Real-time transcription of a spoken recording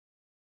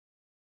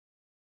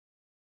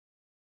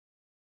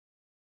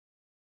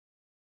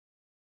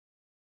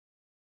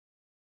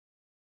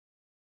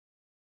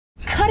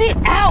cut it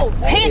out.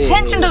 Pay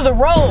attention to the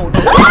road.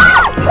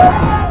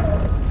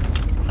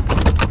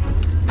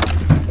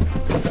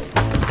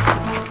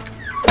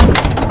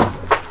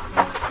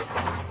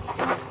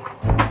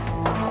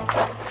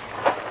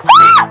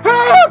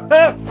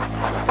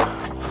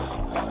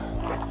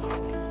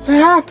 What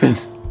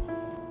happened?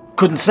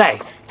 Couldn't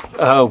say.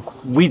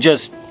 We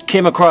just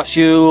came across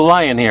you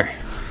lying here.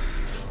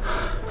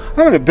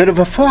 I'm in a bit of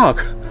a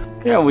fog.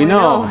 Yeah, we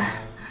know.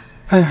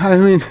 I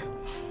mean,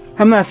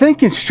 I'm not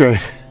thinking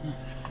straight.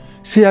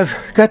 See, I've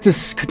got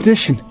this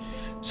condition,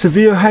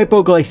 severe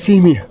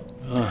hypoglycemia.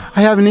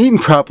 I haven't eaten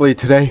properly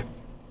today.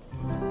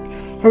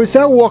 I was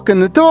out walking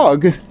the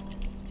dog.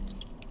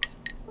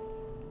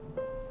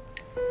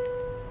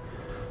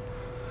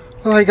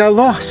 Well, I got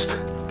lost.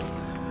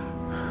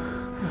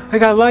 I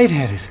got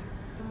lightheaded,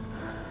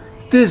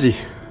 dizzy.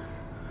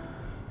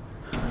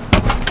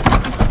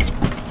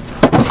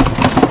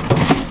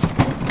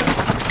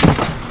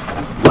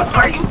 What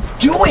are you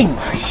doing?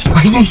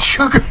 I need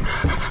sugar,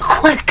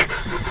 quick.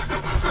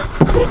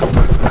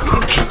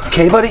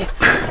 Okay, buddy?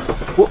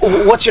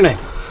 What's your name?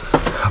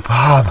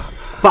 Bob.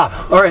 Bob.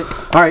 All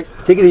right.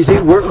 Take it easy.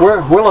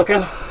 We're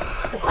looking.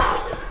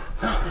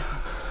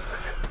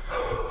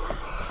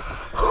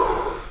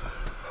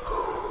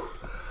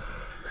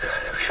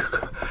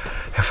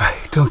 If I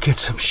don't get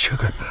some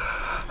sugar,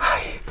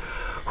 I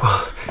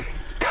will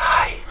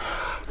die.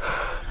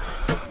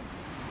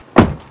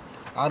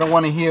 I don't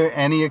want to hear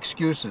any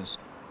excuses.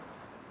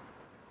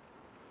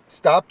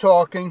 Stop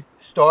talking,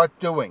 start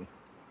doing.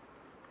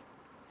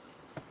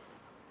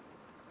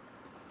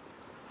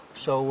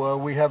 So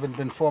we haven't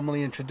been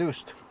formally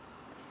introduced.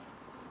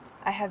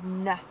 I have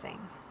nothing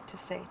to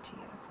say to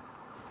you.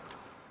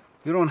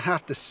 You don't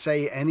have to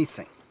say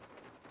anything.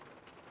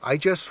 I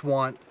just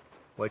want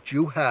what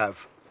you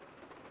have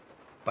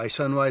by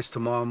sunrise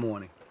tomorrow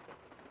morning.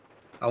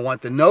 I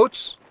want the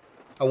notes,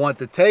 I want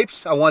the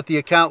tapes, I want the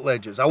account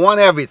ledgers, I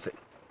want everything.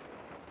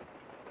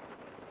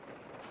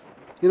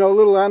 You know,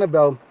 little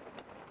Annabelle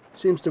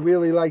seems to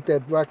really like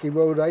that Rocky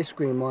Road ice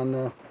cream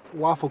on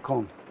waffle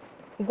cone.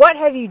 What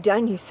have you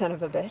done, you son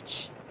of a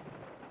bitch?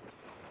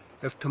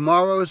 If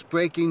tomorrow's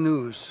breaking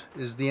news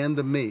is the end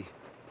of me,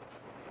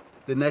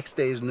 the next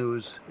day's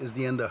news is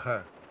the end of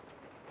her.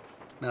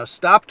 Now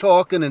stop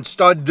talking and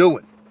start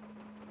doing.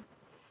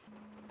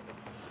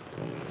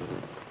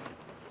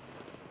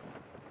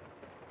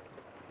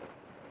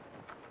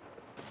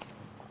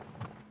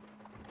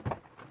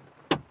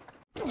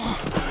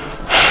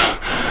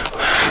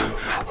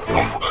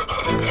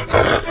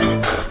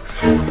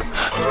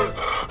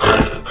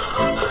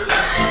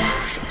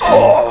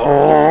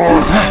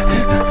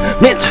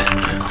 Mint!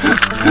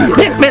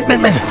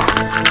 Mint!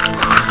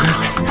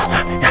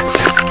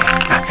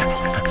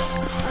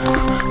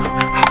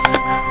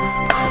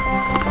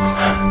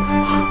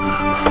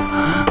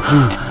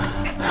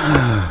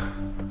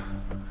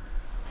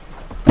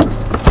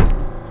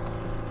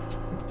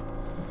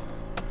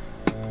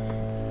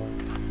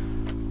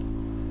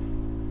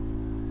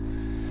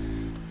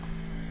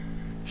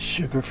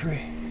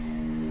 Sugar-free.